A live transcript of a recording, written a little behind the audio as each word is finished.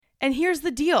And here's the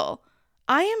deal.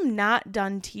 I am not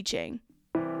done teaching.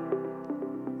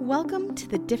 Welcome to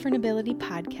the Different Ability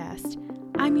Podcast.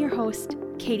 I'm your host,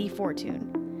 Katie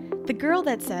Fortune, the girl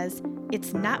that says,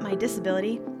 it's not my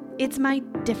disability, it's my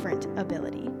different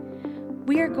ability.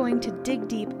 We are going to dig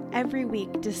deep every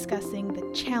week discussing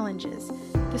the challenges,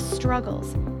 the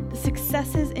struggles, the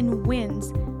successes and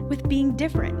wins with being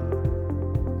different.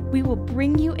 We will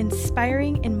bring you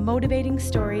inspiring and motivating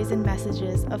stories and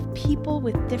messages of people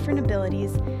with different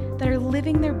abilities that are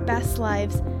living their best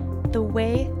lives the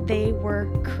way they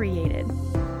were created.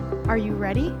 Are you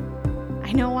ready?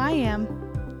 I know I am.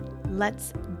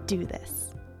 Let's do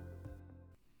this.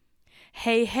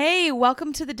 Hey,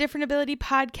 welcome to the Different Ability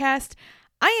Podcast.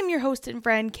 I am your host and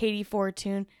friend, Katie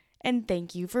Fortune, and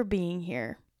thank you for being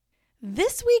here.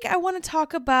 This week, I want to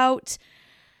talk about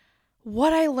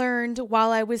what I learned while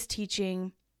I was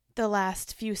teaching the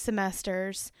last few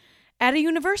semesters at a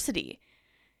university.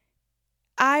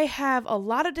 I have a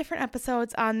lot of different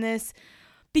episodes on this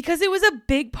because it was a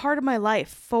big part of my life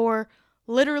for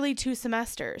literally 2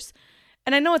 semesters.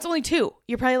 And I know it's only 2.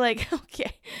 You're probably like,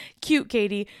 okay, cute,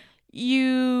 Katie.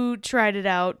 You tried it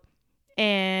out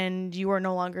and you are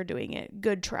no longer doing it.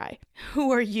 Good try.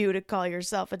 Who are you to call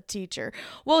yourself a teacher?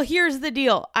 Well, here's the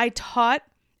deal. I taught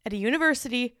at a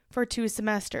university for 2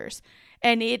 semesters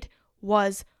and it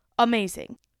was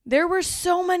amazing. There were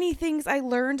so many things I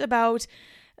learned about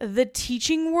the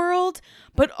teaching world,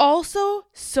 but also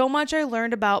so much I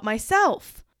learned about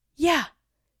myself. Yeah.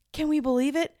 Can we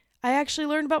believe it? I actually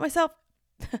learned about myself.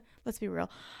 Let's be real.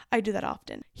 I do that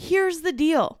often. Here's the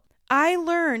deal. I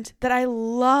learned that I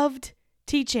loved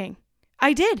teaching.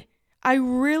 I did. I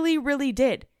really, really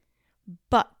did.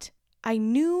 But I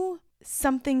knew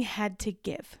something had to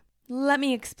give. Let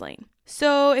me explain.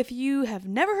 So if you have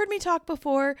never heard me talk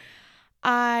before,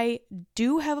 I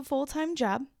do have a full-time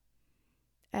job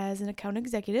as an account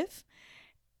executive,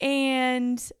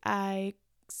 and I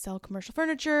sell commercial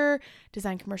furniture,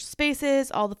 design commercial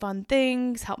spaces, all the fun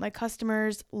things, help my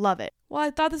customers, love it. Well, I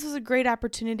thought this was a great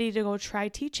opportunity to go try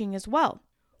teaching as well,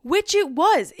 which it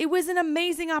was. It was an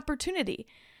amazing opportunity.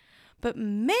 But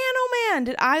man, oh man,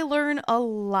 did I learn a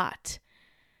lot.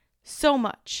 So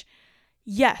much.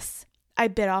 Yes, I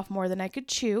bit off more than I could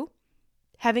chew,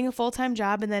 having a full-time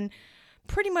job and then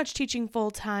pretty much teaching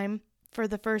full-time for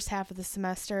the first half of the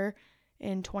semester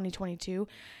in 2022.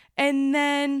 And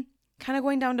then kind of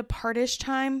going down to partish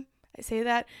time. I say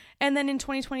that. And then in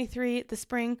 2023, the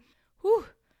spring,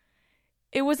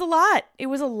 it was a lot. It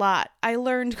was a lot. I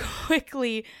learned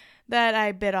quickly that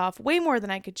I bit off way more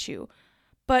than I could chew.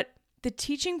 But the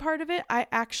teaching part of it, I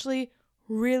actually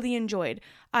really enjoyed.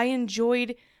 I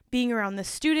enjoyed being around the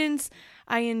students.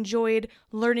 I enjoyed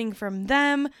learning from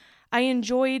them. I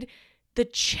enjoyed the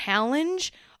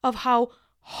challenge of how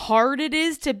hard it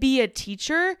is to be a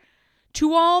teacher.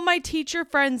 To all my teacher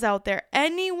friends out there,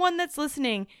 anyone that's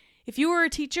listening, if you were a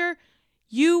teacher,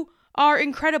 you are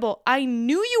incredible. I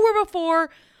knew you were before,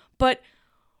 but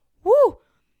no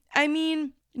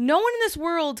one in this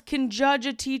world can judge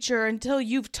a teacher until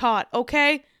you've taught,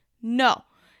 okay? No,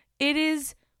 it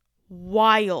is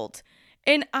wild.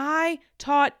 And I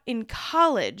taught in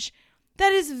college.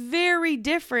 That is very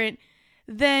different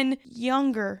than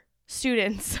younger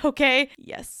students, okay?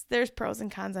 Yes, there's pros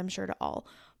and cons, I'm sure, to all.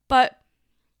 But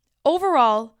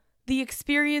overall, the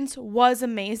experience was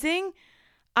amazing.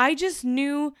 I just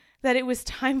knew that it was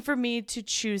time for me to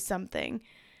choose something.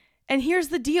 And here's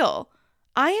the deal.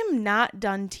 I am not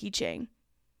done teaching.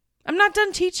 I'm not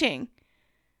done teaching.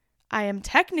 I am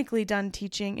technically done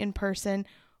teaching in person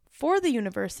for the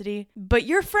university, but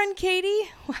your friend Katie,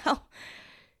 well,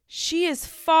 she is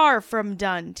far from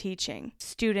done teaching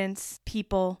students,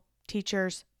 people,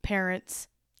 teachers, parents,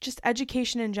 just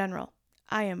education in general.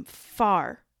 I am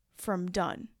far from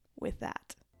done with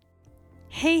that.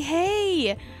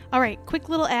 Hey. All right, quick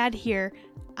little ad here.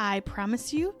 I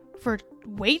promised you for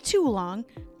way too long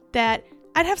that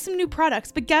I'd have some new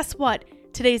products, but guess what?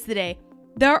 Today's the day.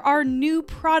 There are new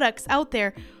products out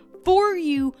there for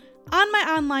you on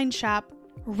my online shop,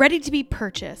 ready to be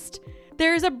purchased.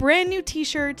 There's a brand new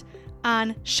t-shirt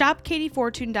on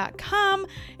shopkatiefortune.com,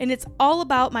 and it's all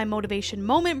about my Motivation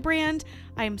Moment brand.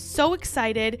 I am so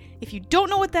excited. If you don't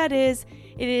know what that is,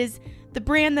 it is the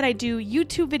brand that I do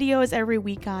YouTube videos every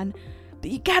week on, but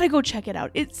you gotta go check it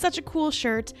out. It's such a cool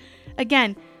shirt.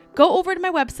 Again, go over to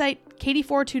my website,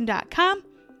 katiefortune.com.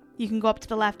 You can go up to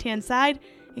the left-hand side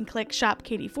and click Shop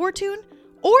Katie Fortune,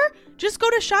 or just go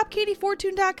to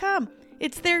shopkatiefortune.com.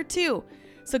 It's there too.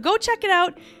 So go check it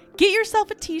out. Get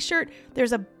yourself a t-shirt.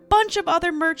 There's a bunch of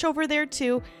other merch over there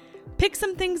too. Pick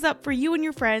some things up for you and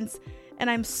your friends. And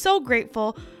I'm so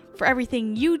grateful for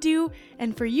everything you do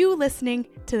and for you listening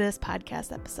to this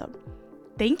podcast episode.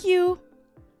 Thank you.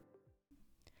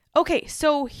 Okay,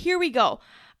 so here we go.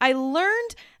 I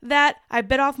learned that I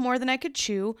bit off more than I could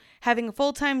chew, having a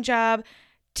full-time job,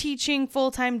 teaching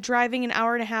full-time, driving an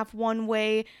hour and a half one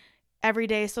way every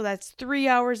day. So that's 3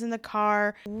 hours in the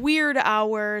car, weird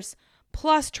hours,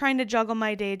 plus trying to juggle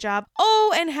my day job.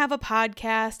 Oh, and have a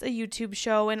podcast, a YouTube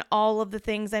show, and all of the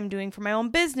things I'm doing for my own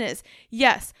business.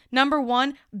 Yes, number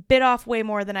one, bit off way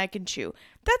more than I can chew.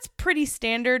 That's pretty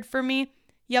standard for me.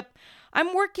 Yep,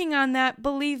 I'm working on that.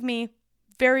 Believe me,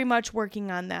 very much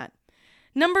working on that.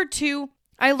 Number two,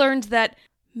 I learned that,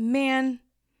 man,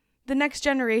 the next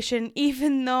generation,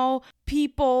 even though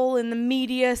people in the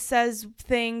media says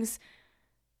things,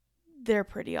 they're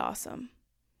pretty awesome.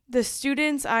 The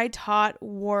students I taught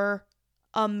were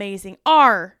amazing,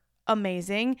 are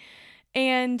amazing,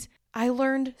 and I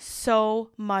learned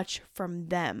so much from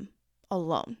them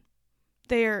alone.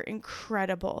 They are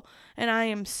incredible, and I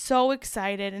am so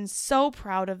excited and so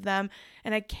proud of them,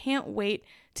 and I can't wait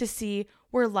to see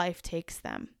where life takes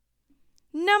them.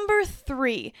 Number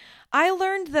three, I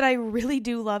learned that I really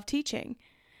do love teaching.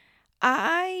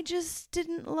 I just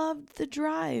didn't love the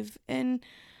drive and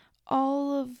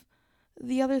all of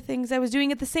the other things I was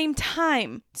doing at the same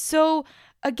time. So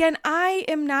again, I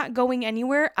am not going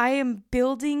anywhere. I am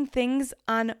building things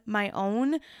on my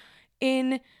own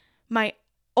in my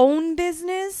own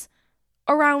business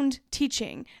around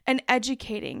teaching and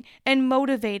educating and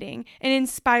motivating and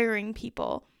inspiring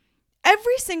people.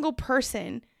 Every single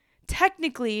person,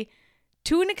 technically,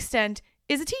 to an extent,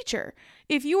 is a teacher.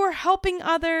 If you are helping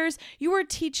others, you are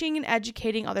teaching and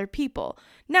educating other people.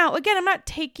 Now, again, I'm not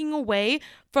taking away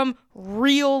from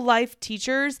real life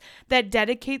teachers that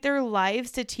dedicate their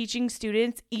lives to teaching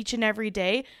students each and every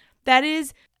day. That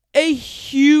is a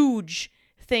huge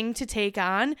thing to take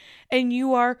on, and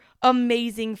you are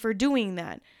amazing for doing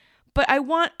that. But I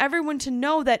want everyone to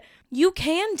know that you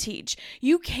can teach.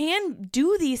 You can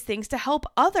do these things to help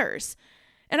others.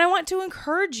 And I want to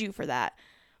encourage you for that.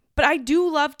 But I do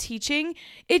love teaching.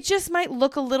 It just might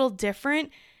look a little different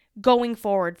going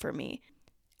forward for me.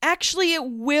 Actually, it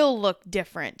will look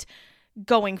different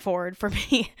going forward for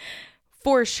me,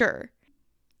 for sure.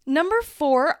 Number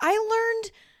four, I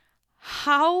learned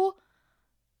how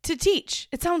to teach.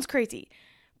 It sounds crazy,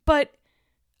 but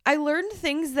I learned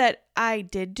things that I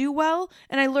did do well,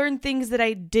 and I learned things that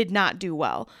I did not do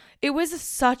well. It was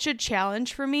such a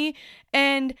challenge for me,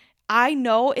 and I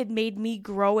know it made me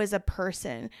grow as a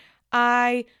person.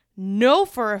 I know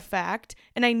for a fact,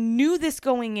 and I knew this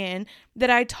going in, that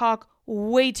I talk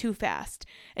way too fast.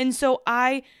 And so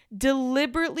I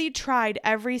deliberately tried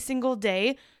every single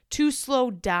day to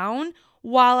slow down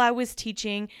while I was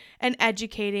teaching and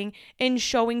educating and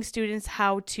showing students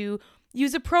how to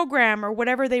use a program or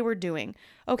whatever they were doing.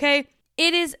 Okay?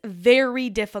 It is very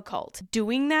difficult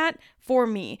doing that for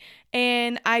me.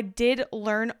 And I did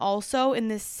learn also in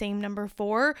this same number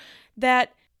four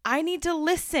that I need to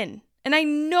listen. And I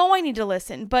know I need to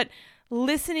listen, but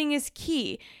listening is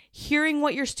key. Hearing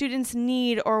what your students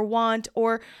need or want,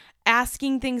 or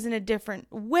asking things in a different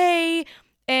way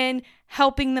and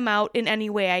helping them out in any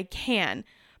way I can.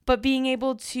 But being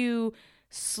able to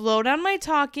slow down my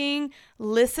talking,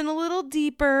 listen a little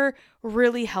deeper,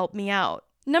 really helped me out.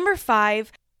 Number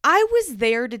five, I was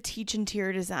there to teach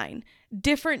interior design,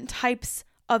 different types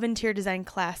of interior design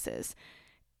classes.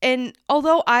 And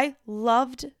although I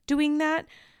loved doing that,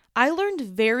 I learned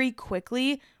very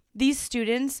quickly these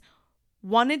students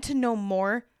wanted to know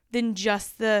more than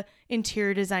just the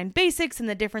interior design basics and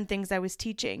the different things I was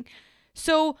teaching.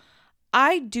 So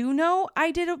I do know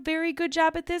I did a very good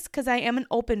job at this because I am an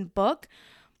open book,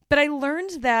 but I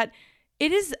learned that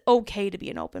it is okay to be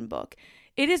an open book.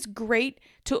 It is great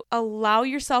to allow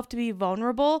yourself to be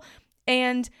vulnerable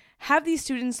and have these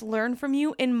students learn from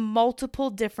you in multiple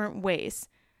different ways.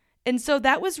 And so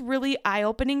that was really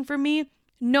eye-opening for me,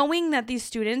 knowing that these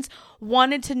students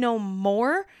wanted to know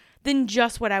more than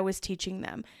just what I was teaching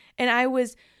them. And I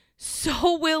was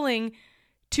so willing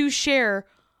to share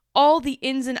all the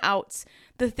ins and outs,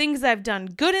 the things I've done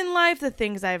good in life, the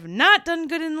things I've not done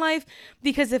good in life,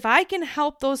 because if I can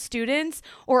help those students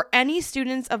or any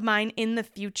students of mine in the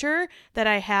future that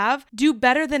I have do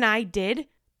better than I did,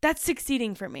 that's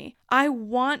succeeding for me. I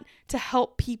want to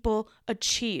help people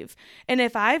achieve. And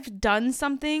if I've done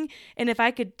something, and if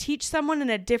I could teach someone in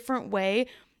a different way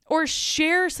or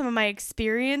share some of my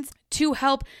experience to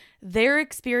help their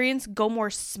experience go more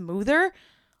smoother,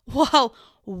 well,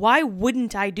 why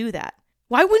wouldn't I do that?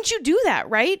 Why wouldn't you do that,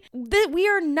 right? We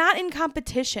are not in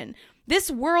competition.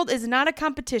 This world is not a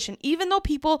competition. Even though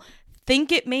people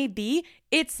think it may be,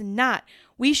 It's not.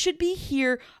 We should be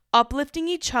here uplifting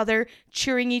each other,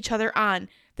 cheering each other on.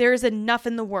 There is enough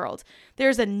in the world.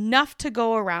 There's enough to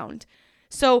go around.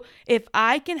 So if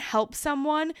I can help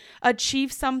someone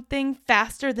achieve something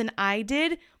faster than I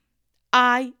did,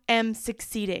 I am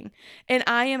succeeding and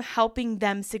I am helping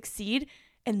them succeed.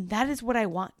 And that is what I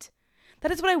want.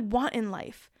 That is what I want in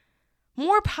life.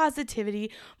 More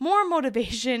positivity, more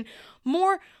motivation,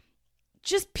 more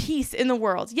just peace in the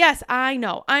world. Yes, I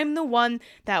know. I'm the one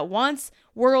that wants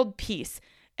world peace.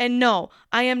 And no,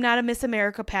 I am not a Miss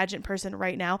America pageant person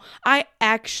right now. I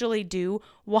actually do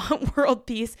want world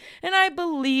peace, and I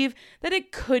believe that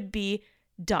it could be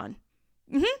done.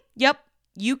 Yep,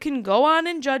 you can go on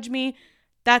and judge me.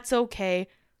 That's okay.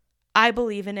 I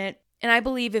believe in it. And I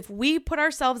believe if we put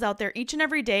ourselves out there each and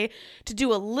every day to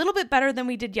do a little bit better than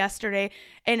we did yesterday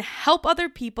and help other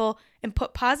people and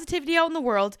put positivity out in the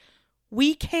world,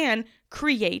 we can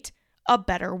create a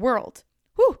better world.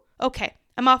 Whew, okay.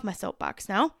 I'm off my soapbox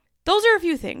now. Those are a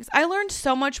few things. I learned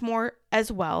so much more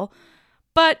as well,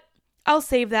 but I'll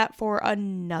save that for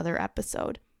another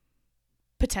episode,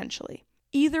 potentially.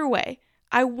 Either way,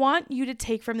 I want you to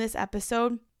take from this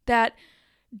episode that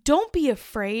don't be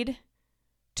afraid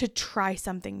to try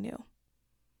something new.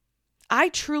 I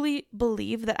truly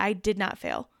believe that I did not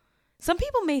fail. Some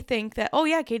people may think that, oh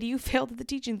yeah, Katie, you failed at the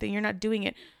teaching thing. You're not doing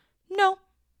it. No,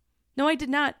 I did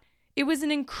not. It was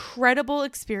an incredible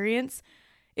experience.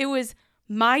 It was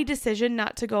my decision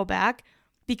not to go back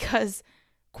because,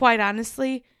 quite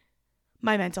honestly,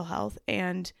 my mental health,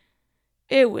 and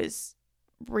it was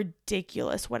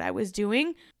ridiculous what I was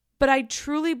doing. But I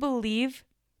truly believe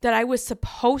that I was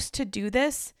supposed to do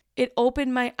this. It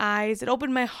opened my eyes. It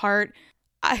opened my heart.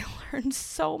 I learned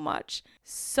so much.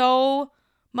 So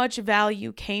much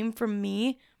value came from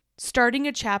me starting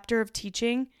a chapter of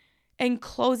teaching and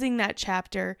closing that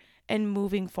chapter and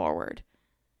moving forward.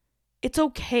 It's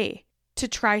okay to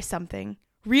try something.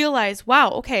 Realize, wow,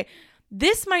 okay,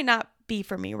 this might not be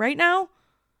for me right now,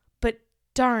 but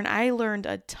darn, I learned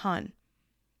a ton.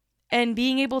 And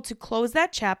being able to close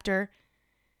that chapter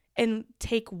and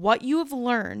take what you have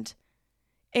learned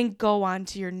and go on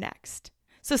to your next.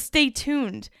 So stay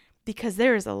tuned because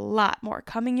there is a lot more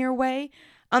coming your way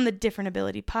on the Different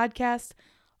Ability podcast,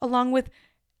 along with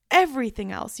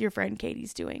everything else your friend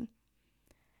Katie's doing.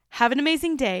 Have an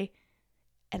amazing day,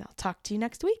 and I'll talk to you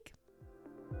next week.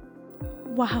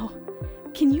 Wow,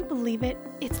 can you believe it?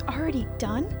 It's already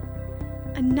done?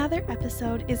 Another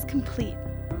episode is complete.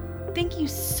 Thank you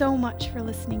so much for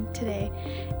listening today.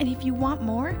 And if you want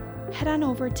more, head on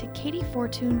over to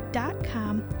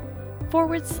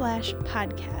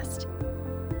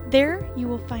katiefortune.com/podcast. There you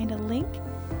will find a link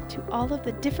to all of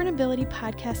the Different Ability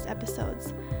podcast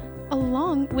episodes,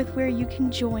 along with where you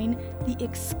can join the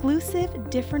exclusive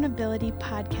Different Ability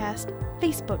podcast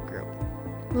Facebook group.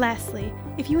 Lastly,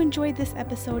 if you enjoyed this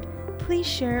episode, please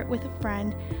share it with a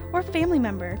friend or family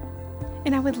member.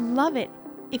 And I would love it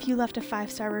if you left a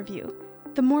 5-star review.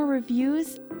 The more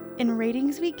reviews and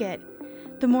ratings we get,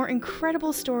 the more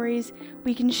incredible stories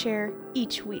we can share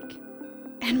each week.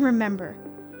 And remember,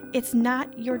 it's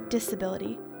not your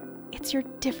disability, it's your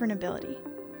different ability.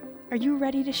 Are you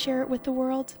ready to share it with the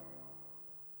world?